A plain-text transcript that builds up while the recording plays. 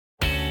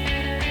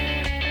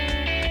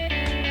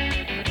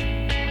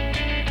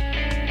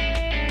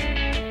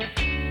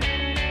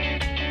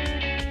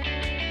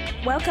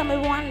Welcome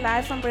everyone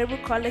live from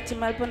Braybrook College in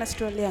Melbourne,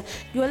 Australia.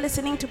 You are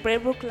listening to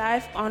Braybrook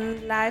Live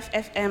on Live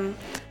FM.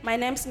 My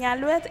name's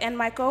Nyaluet and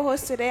my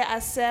co-hosts today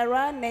are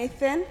Sarah,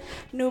 Nathan,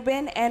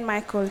 Nuben and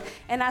Michael.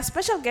 And our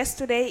special guest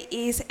today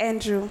is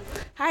Andrew.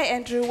 Hi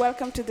Andrew,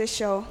 welcome to the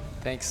show.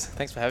 Thanks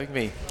for having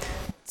me.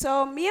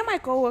 So me and my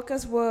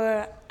co-workers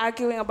were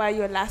arguing about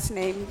your last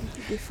name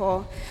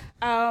before.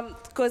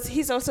 Because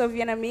he's also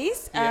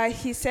Vietnamese. Yeah.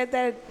 He said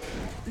that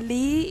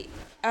Lee,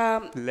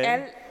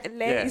 Le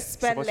is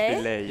spelled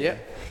Le. Yeah.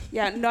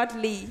 Yeah, not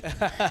Lee.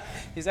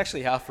 He's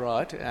actually half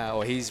right,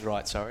 or he's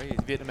right, sorry. In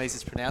Vietnamese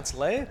it's pronounced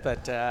Le,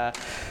 but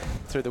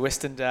through the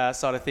Western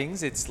side of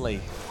things it's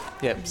Lee.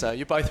 Yep, so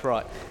you're both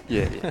right.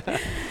 Yeah.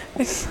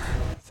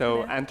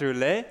 So Andrew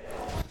Le,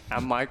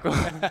 I'm Michael,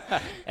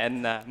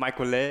 and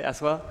Michael Le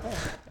as well.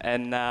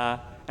 And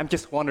I'm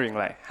just wondering,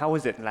 how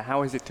is it?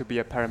 How is it to be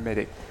a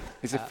paramedic?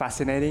 Is it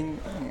fascinating?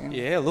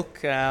 Yeah, look,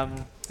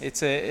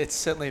 it's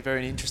certainly a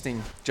very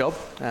interesting job.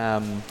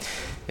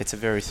 It's a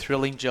very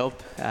thrilling job.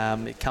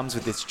 It comes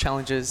with its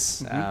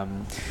challenges.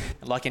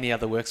 Like any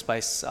other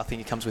workspace, I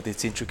think it comes with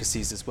its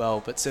intricacies as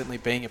well. But certainly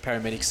being a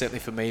paramedic, certainly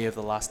for me over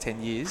the last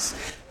 10 years,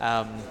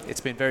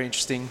 it's been very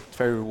interesting,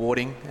 very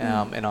rewarding,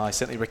 and I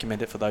certainly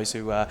recommend it for those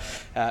who are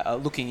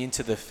looking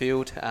into the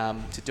field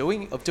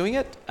of doing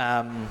it.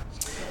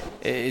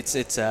 It's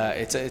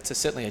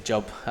certainly a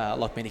job,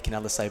 like many can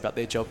others say about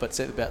their job, but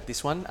certainly about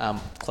this one,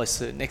 close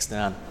to next to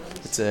none.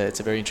 It's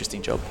a very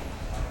interesting job.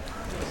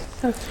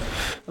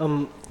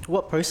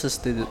 What process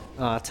did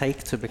it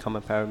take to become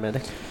a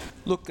paramedic?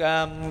 Look,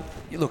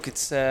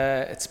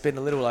 it's been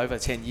a little over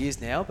 10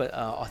 years now, but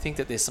I think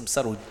that there's some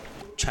subtle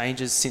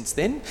changes since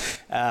then.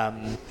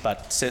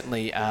 But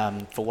certainly,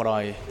 for what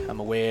I am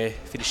aware,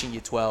 finishing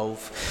year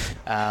 12,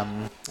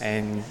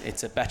 and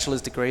it's a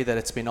bachelor's degree that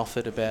it's been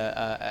offered about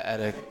at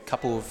a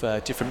couple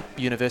of different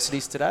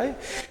universities today.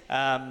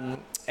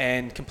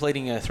 And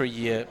completing a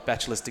 3-year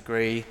bachelor's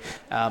degree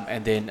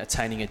and then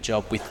attaining a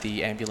job with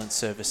the ambulance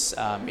service,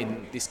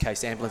 in this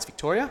case Ambulance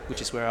Victoria,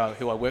 which is who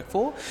I work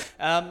for.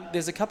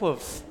 There's a couple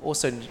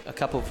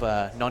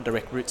of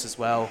non-direct routes as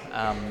well,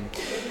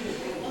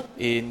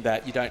 in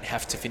that you don't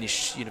have to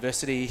finish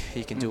university.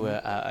 You can do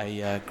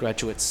a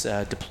graduate's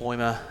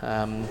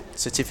diploma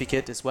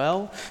certificate as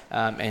well,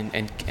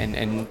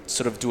 and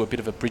sort of do a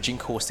bit of a bridging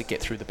course to get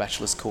through the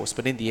bachelor's course.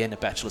 But in the end, a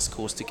bachelor's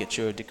course to get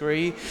your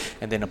degree,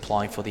 and then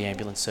applying for the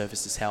ambulance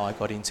service is how I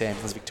got into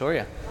Ambulance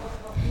Victoria.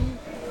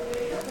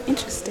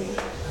 Interesting.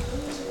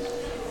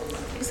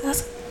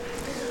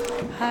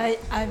 Hi,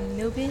 I'm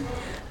Nubin.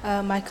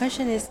 My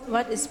question is,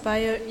 what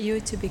inspired you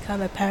to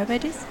become a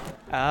paramedic?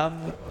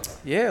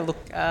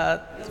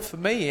 For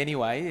me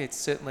anyway, it's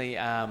certainly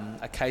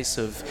a case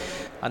of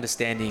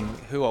understanding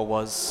who I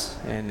was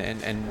and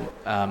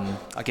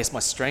I guess my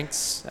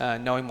strengths,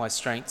 knowing my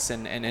strengths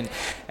and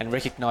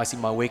recognising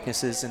my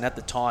weaknesses. And at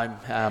the time,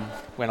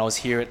 when I was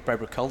here at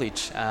Braybrook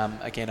College,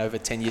 again over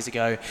 10 years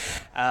ago,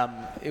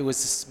 it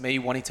was me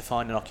wanting to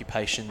find an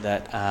occupation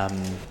that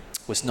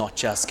was not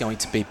just going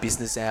to be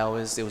business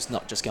hours. It was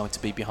not just going to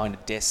be behind a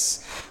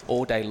desk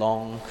all day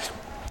long.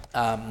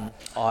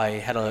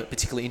 I had a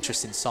particular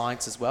interest in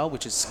science as well,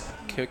 which is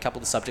a couple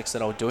of the subjects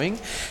that I was doing.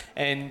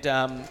 And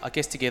I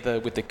guess together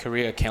with the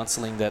career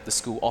counselling that the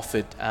school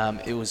offered,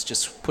 it was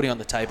just putting on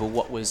the table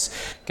what was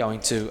going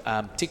to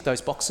tick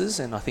those boxes.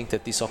 And I think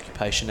that this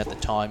occupation at the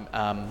time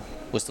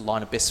was the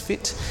line of best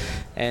fit.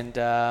 And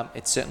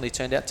it certainly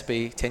turned out to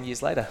be 10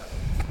 years later.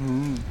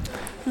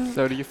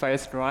 So do you feel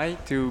it's right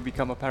to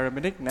become a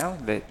paramedic now?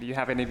 Do you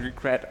have any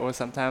regret, or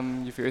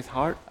sometimes you feel it's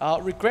hard?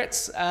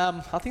 Regrets,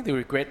 I think the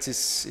regrets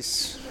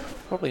is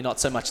probably not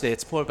so much there.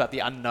 It's more about the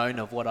unknown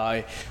of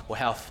or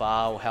how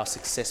far or how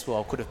successful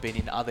I could have been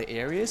in other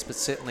areas. But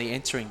certainly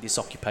entering this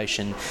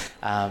occupation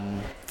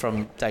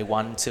from day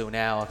one till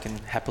now, I can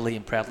happily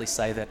and proudly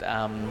say that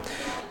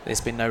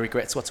there's been no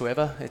regrets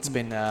whatsoever. It's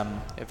been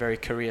a very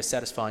career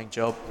satisfying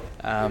job.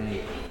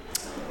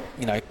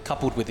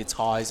 Coupled with its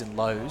highs and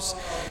lows,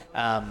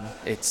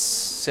 it's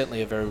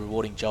certainly a very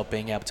rewarding job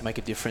being able to make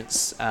a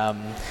difference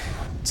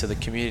to the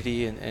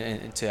community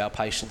and to our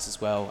patients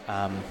as well.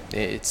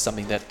 It's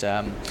something that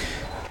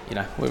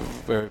we're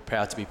very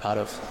proud to be part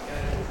of.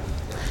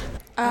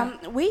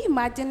 We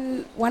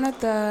imagine one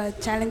of the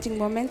challenging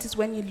moments is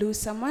when you lose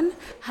someone.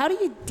 How do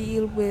you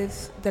deal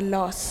with the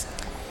loss?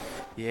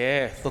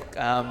 Yeah, look,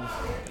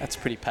 that's a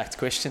pretty packed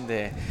question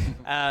there.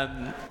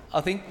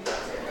 I think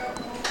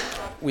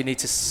we need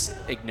to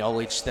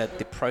acknowledge that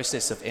the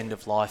process of end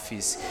of life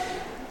is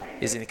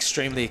an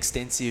extremely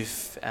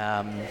extensive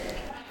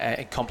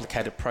and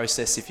complicated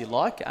process, if you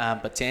like.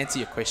 But to answer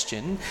your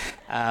question,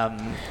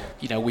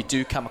 we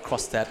do come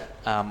across that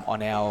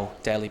on our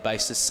daily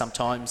basis.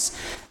 Sometimes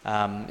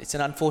it's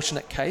an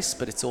unfortunate case,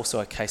 but it's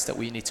also a case that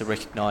we need to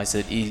recognise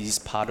that it is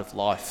part of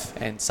life,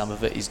 and some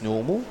of it is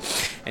normal.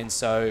 And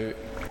so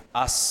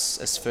us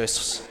as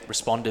first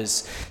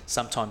responders,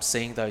 sometimes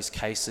seeing those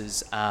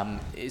cases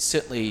is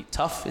certainly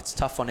tough. It's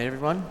tough on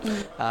everyone,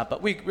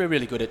 but we're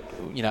really good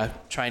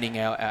at training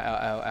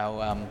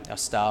our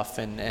staff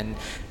and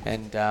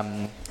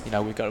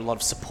we've got a lot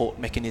of support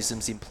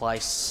mechanisms in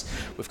place.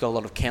 We've got a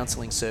lot of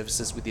counselling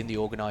services within the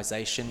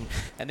organisation,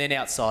 and then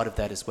outside of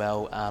that as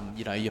well,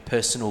 your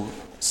personal,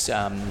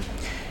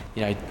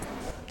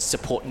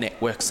 support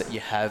networks that you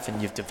have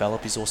and you've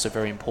developed is also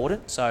very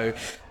important. So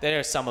there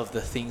are some of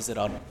the things that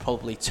I'd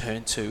probably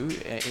turn to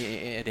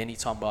at any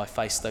time I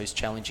face those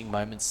challenging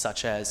moments,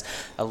 such as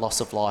a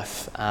loss of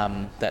life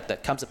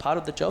that comes a part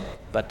of the job,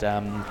 but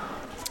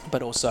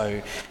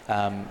also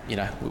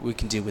we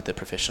can deal with it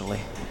professionally.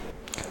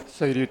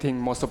 So do you think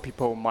most of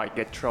people might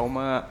get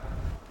trauma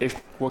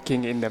if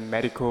working in the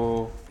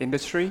medical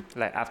industry,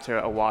 like after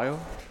a while?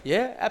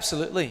 Yeah,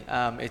 absolutely.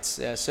 It's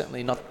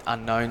certainly not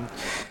unknown.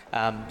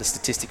 The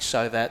statistics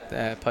show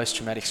that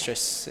post-traumatic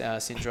stress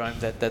syndrome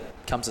that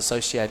comes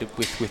associated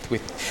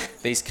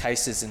with these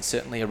cases, and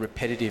certainly a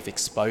repetitive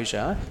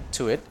exposure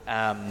to it,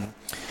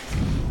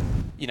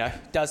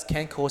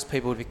 can cause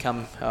people to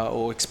become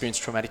or experience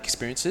traumatic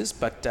experiences.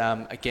 But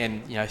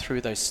again,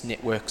 through those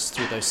networks,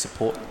 through those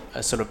support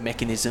sort of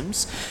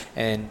mechanisms,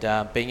 and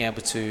being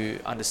able to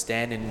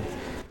understand and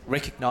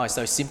recognise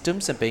those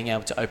symptoms and being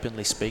able to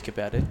openly speak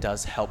about it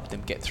does help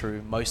them get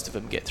through. Most of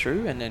them get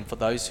through, and then for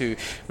those who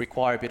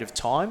require a bit of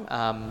time,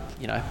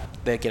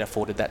 they get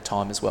afforded that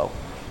time as well.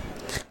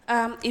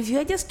 If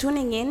you're just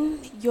tuning in,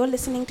 you're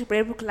listening to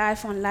Braybrook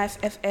Live on Live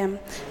FM.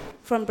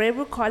 From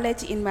Braybrook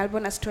College in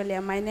Melbourne,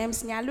 Australia. My name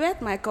is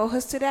Nyaluet. My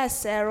co-host today is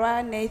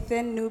Sarah,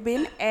 Nathan,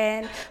 Nubin,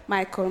 and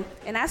Michael.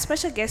 And our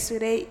special guest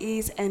today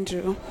is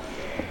Andrew.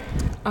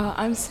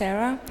 I'm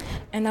Sarah,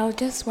 and I was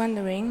just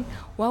wondering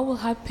what will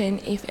happen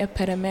if a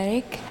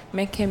paramedic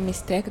make a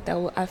mistake that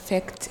will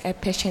affect a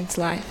patient's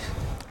life?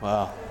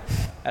 Wow,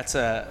 that's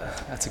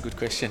a good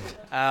question.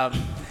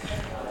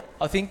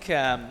 I think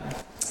I'll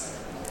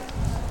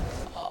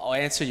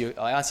answer your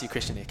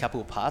question in a couple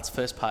of parts.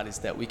 First part is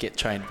that we get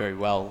trained very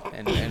well,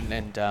 and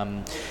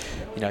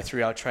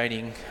through our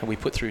training we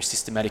put through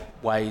systematic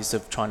ways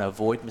of trying to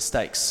avoid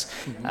mistakes.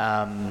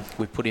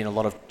 We put in a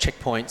lot of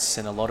checkpoints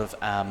and a lot of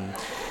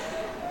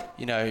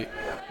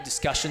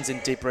discussions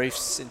and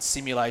debriefs and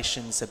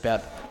simulations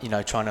about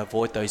trying to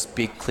avoid those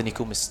big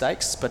clinical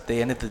mistakes. But at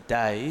the end of the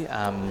day,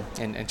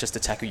 and just to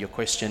tackle your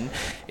question,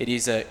 it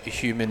is a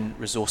human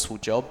resourceful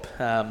job.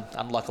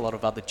 Unlike a lot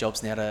of other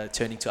jobs now that are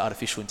turning to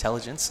artificial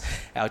intelligence,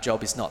 our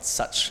job is not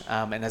such,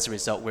 and as a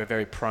result we're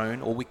very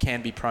prone, or we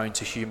can be prone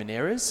to human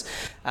errors,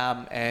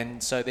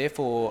 and so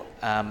therefore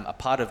a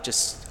part of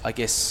just, I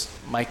guess,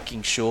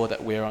 making sure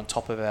that we're on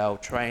top of our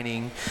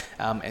training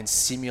and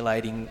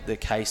simulating the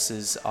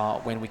cases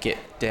when we get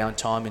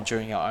downtime and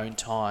during our own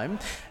time.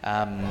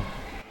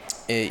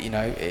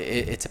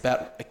 It's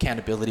about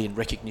accountability and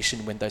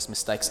recognition when those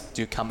mistakes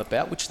do come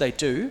about, which they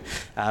do,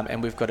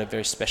 and we've got a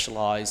very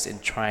specialised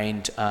and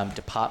trained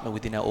department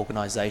within our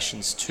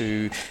organisations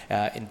to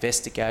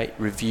investigate,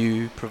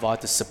 review,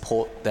 provide the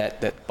support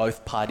that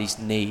both parties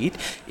need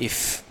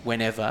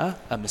whenever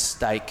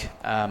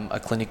a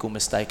clinical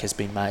mistake has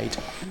been made.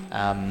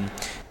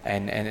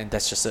 And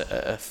that's just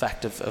a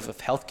fact of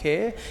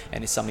healthcare,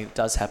 and it's something that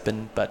does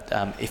happen, but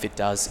if it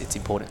does, it's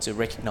important to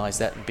recognise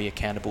that and be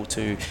accountable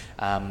to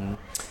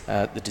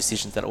the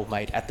decisions that are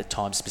made at the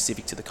time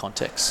specific to the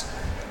context.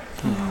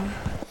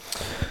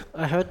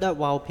 I heard that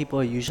while people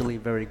are usually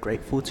very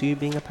grateful to you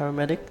being a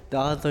paramedic, there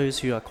are those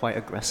who are quite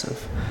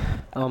aggressive.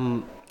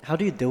 How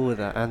do you deal with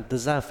that, and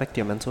does that affect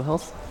your mental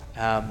health?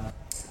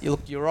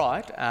 You're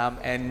right,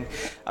 and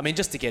I mean,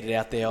 just to get it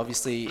out there,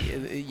 obviously,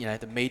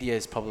 the media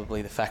is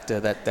probably the factor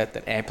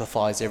that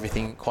amplifies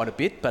everything quite a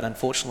bit. But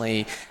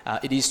unfortunately,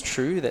 it is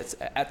true that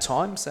at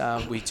times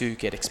we do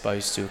get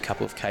exposed to a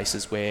couple of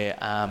cases where,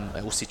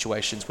 or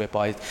situations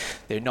whereby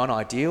they're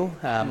non-ideal.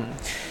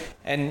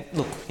 And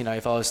look,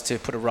 if I was to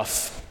put a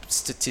rough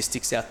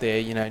statistics out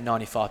there,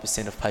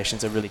 95% of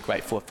patients are really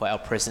grateful for our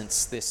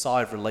presence. Their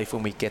sigh of relief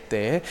when we get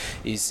there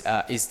is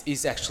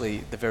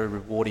actually the very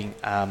rewarding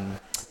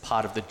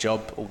part of the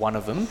job, or one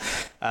of them.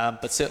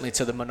 But certainly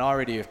to the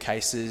minority of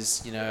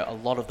cases, a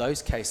lot of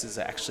those cases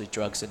are actually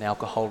drugs and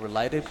alcohol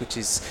related, which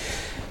is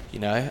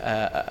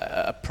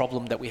a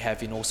problem that we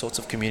have in all sorts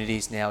of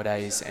communities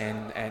nowadays,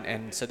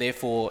 and so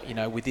therefore,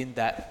 within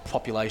that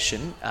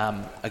population,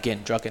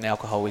 again, drug and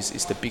alcohol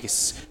is the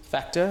biggest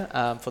factor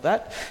for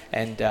that,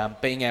 and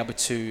being able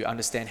to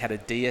understand how to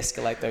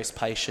de-escalate those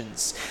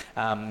patients,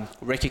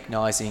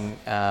 recognising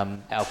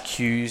our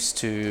cues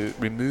to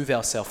remove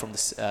ourselves from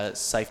the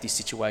safety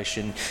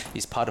situation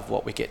is part of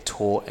what we get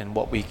taught and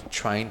what we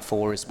train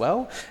for as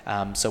well.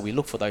 So we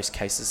look for those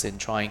cases and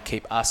try and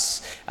keep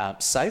us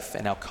safe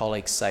and our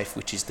colleagues safe,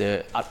 which is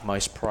the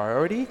utmost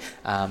priority.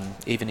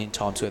 Even in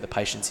times where the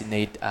patient's in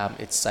need,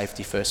 it's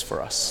safety first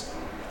for us.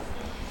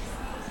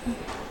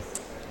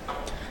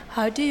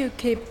 How do you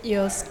keep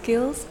your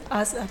skills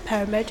as a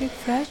paramedic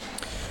fresh?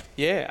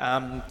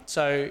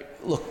 So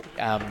look,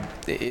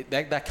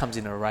 that comes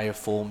in an array of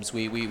forms.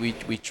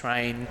 We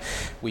train,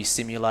 we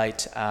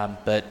simulate,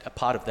 but a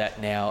part of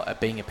that now,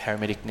 being a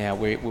paramedic now,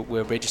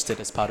 we're registered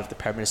as part of the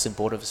Paramedicine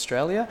Board of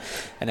Australia,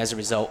 and as a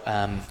result,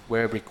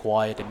 we're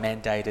required and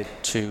mandated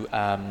to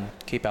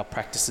keep our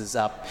practices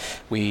up.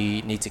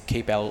 We need to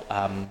keep our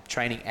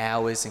training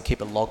hours and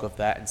keep a log of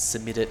that and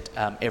submit it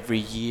every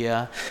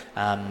year.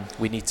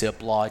 We need to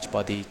oblige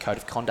by the code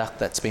of conduct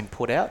that's been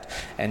put out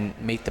and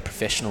meet the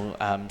professional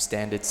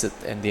standards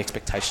and the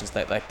expectations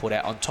that they put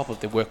out on top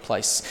of the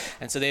workplace.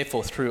 And so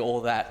therefore, through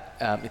all that,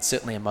 it's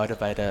certainly a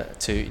motivator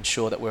to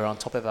ensure that we're on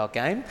top of our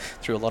game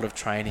through a lot of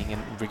training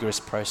and rigorous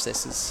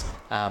processes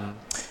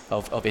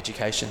of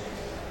education.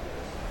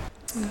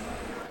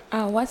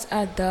 What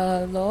are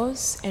the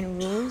laws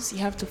and rules you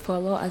have to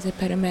follow as a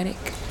paramedic?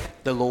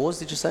 The laws,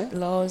 did you say?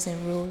 Laws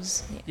and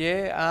rules.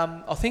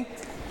 I think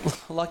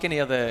like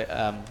any other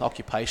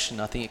occupation,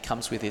 I think it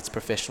comes with its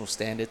professional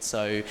standards.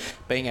 So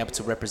being able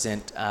to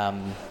represent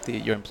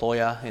your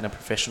employer in a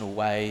professional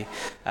way.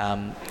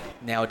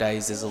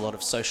 Nowadays, there's a lot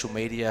of social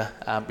media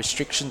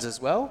restrictions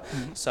as well.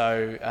 Mm-hmm.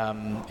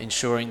 So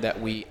ensuring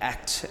that we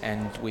act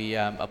and we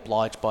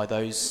oblige by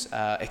those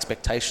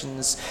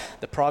expectations.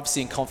 The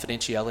privacy and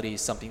confidentiality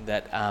is something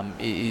that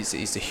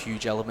is a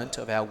huge element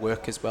of our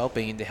work as well,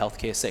 being in the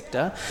healthcare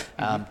sector,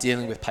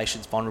 dealing with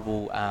patients'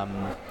 vulnerable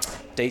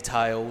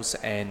details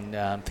and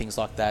things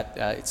like that.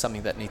 It's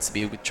something that needs to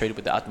be treated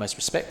with the utmost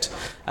respect,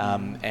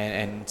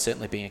 and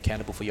certainly being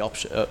accountable for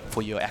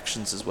your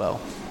actions as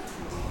well.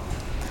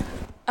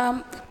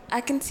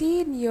 I can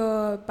see in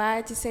your bio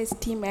it says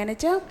team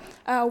manager.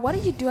 What do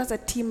you do as a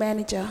team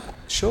manager?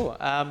 Sure.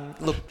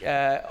 Look,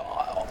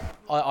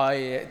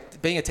 I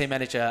being a team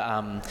manager,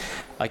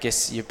 I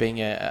guess you're being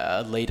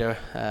a leader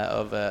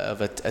of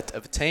a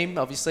team.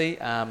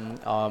 Obviously,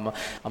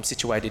 I'm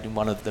situated in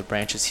one of the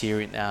branches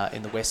here in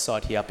the west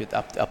side here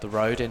up the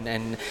road,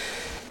 and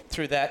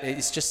through that,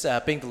 it's just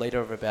being the leader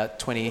of about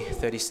 20,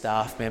 30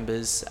 staff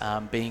members,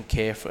 being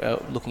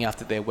careful, looking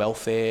after their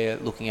welfare,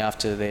 looking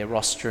after their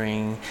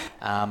rostering,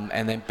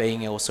 and then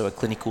being also a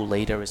clinical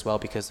leader as well,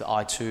 because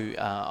I too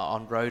are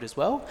on road as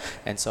well,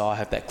 and so I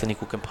have that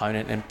clinical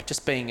component, and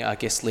just being, I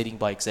guess, leading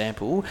by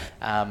example,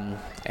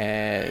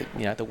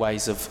 the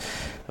ways of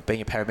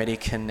being a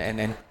paramedic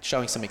and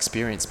showing some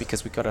experience,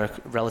 because we've got a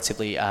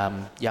relatively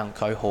young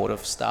cohort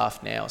of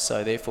staff now,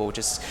 so therefore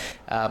just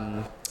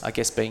I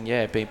guess being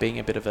a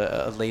bit of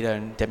a leader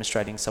and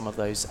demonstrating some of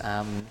those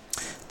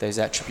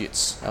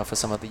attributes for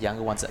some of the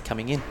younger ones that are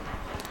coming in.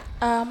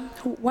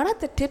 What are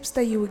the tips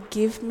that you would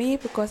give me,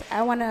 because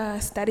I want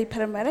to study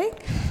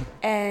paramedic,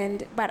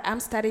 but I'm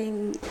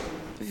studying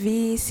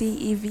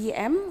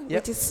VCEVM,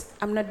 Yep. which is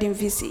I'm not doing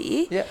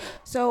VCE. Yep.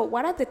 So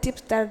what are the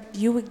tips that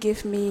you would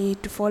give me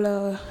to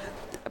follow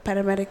a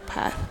paramedic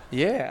path?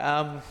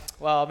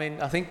 Well, I mean,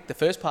 I think the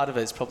first part of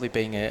it is probably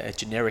being a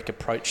generic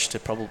approach to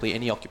probably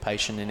any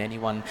occupation, and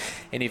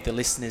any of the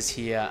listeners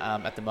here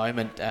at the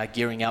moment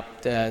gearing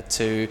up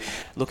to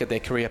look at their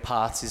career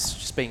paths is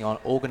just being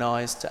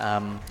organised,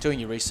 doing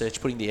your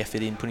research, putting the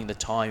effort in, putting the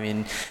time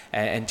in,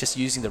 and just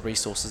using the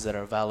resources that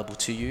are available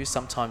to you.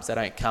 Sometimes they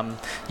don't come,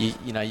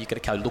 you've got to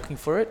go looking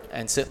for it,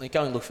 and certainly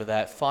go and look for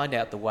that, find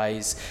out the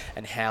ways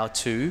and how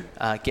to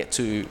get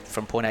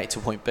from point A to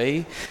point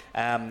B,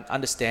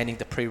 understanding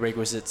the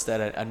prerequisites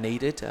that are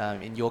needed.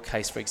 In your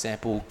case, for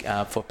example,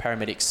 for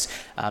paramedics,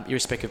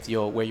 irrespective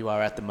of where you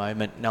are at the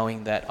moment,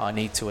 knowing that I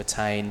need to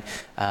attain,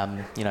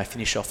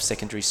 finish off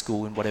secondary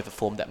school in whatever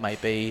form that may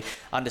be,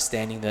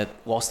 understanding that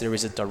whilst there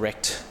is a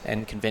direct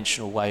and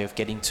conventional way of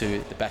getting to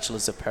the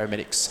Bachelors of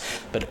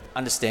Paramedics, but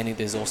understanding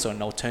there's also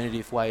an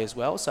alternative way as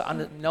well. So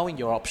knowing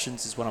your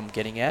options is what I'm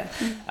getting at,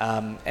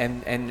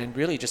 and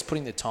really just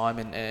putting the time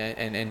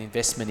and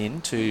investment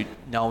into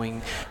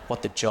knowing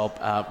what the job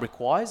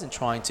requires, and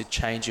trying to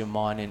change your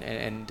mind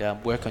and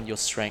work on your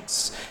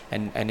strengths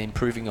and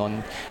improving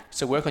on.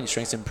 So work on your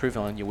strengths and improve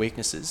on your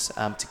weaknesses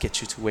to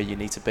get you to where you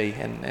need to be.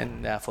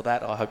 And for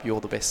that, I hope you all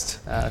the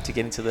best to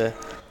get into the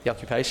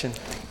occupation.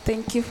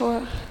 Thank you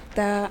for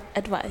the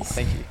advice.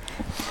 Thank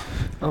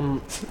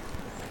you.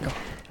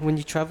 When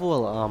you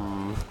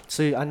travel,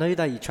 so I know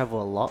that you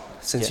travel a lot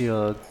since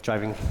you're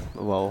driving,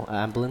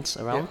 ambulance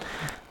around.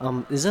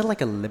 Is there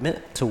like a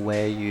limit to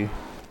where you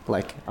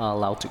are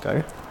allowed to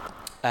go?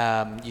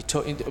 You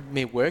talking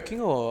me working,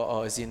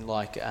 or as in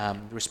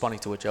responding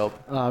to a job?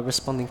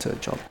 Responding to a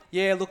job.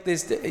 Yeah, look,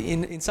 there's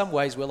in some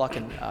ways we're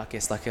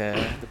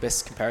the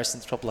best comparison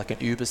is probably like an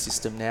Uber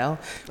system now,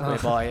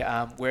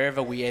 whereby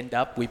wherever we end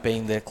up, we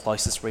being the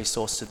closest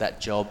resource to that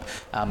job,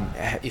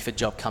 if a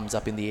job comes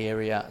up in the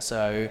area.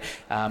 So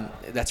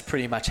that's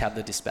pretty much how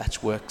the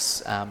dispatch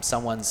works.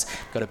 Someone's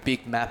got a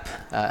big map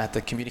at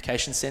the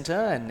communication centre,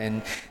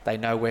 and they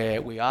know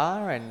where we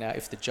are, and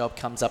if the job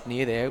comes up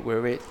near there,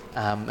 we're it,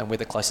 and we're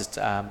the closest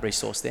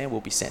resource there,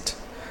 will be sent.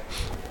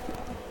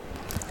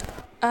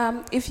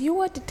 If you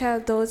were to tell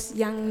those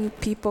young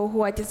people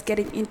who are just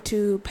getting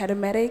into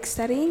paramedic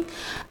studying,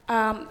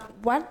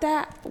 what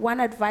one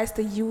advice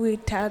that you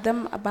would tell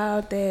them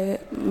about the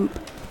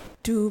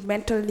to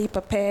mentally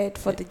prepare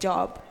for the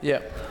job?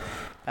 Yeah.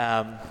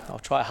 I'll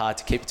try hard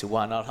to keep it to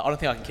one. I don't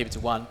think I can keep it to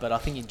one, but I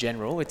think in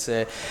general, it's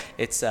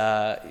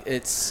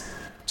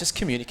just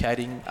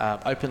communicating,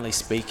 openly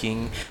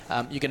speaking.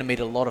 You're going to meet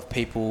a lot of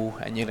people,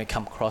 and you're going to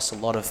come across a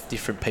lot of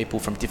different people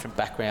from different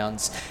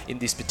backgrounds in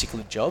this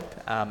particular job.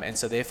 And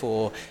so,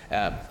 therefore,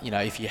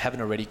 if you haven't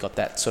already got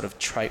that sort of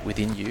trait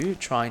within you,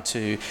 trying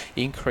to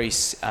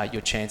increase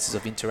your chances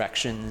of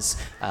interactions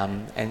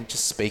and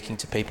just speaking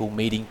to people,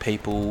 meeting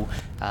people.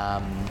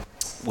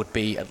 Would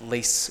be at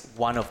least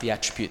one of the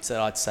attributes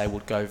that I'd say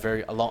would go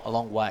a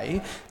long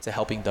way to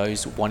helping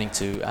those wanting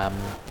to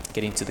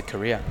get into the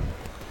career.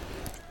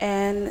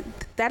 And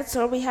that's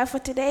all we have for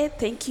today.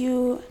 Thank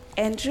you,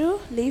 Andrew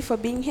Lee, for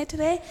being here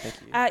today. Thank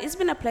you. It's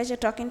been a pleasure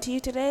talking to you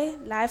today,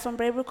 live from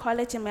Braybrook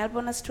College in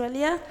Melbourne,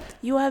 Australia.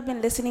 You have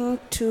been listening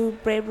to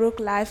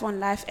Braybrook Live on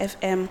Live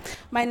FM.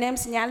 My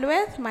name's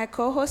Nyalueth. My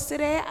co-hosts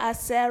today are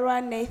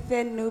Sarah,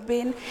 Nathan,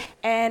 Nubin,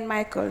 and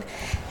Michael.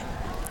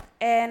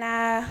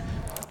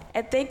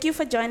 And thank you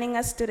for joining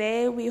us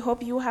today. We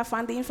hope you have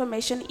found the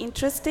information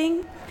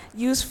interesting,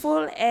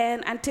 useful,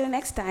 and until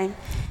next time,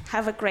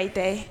 have a great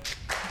day.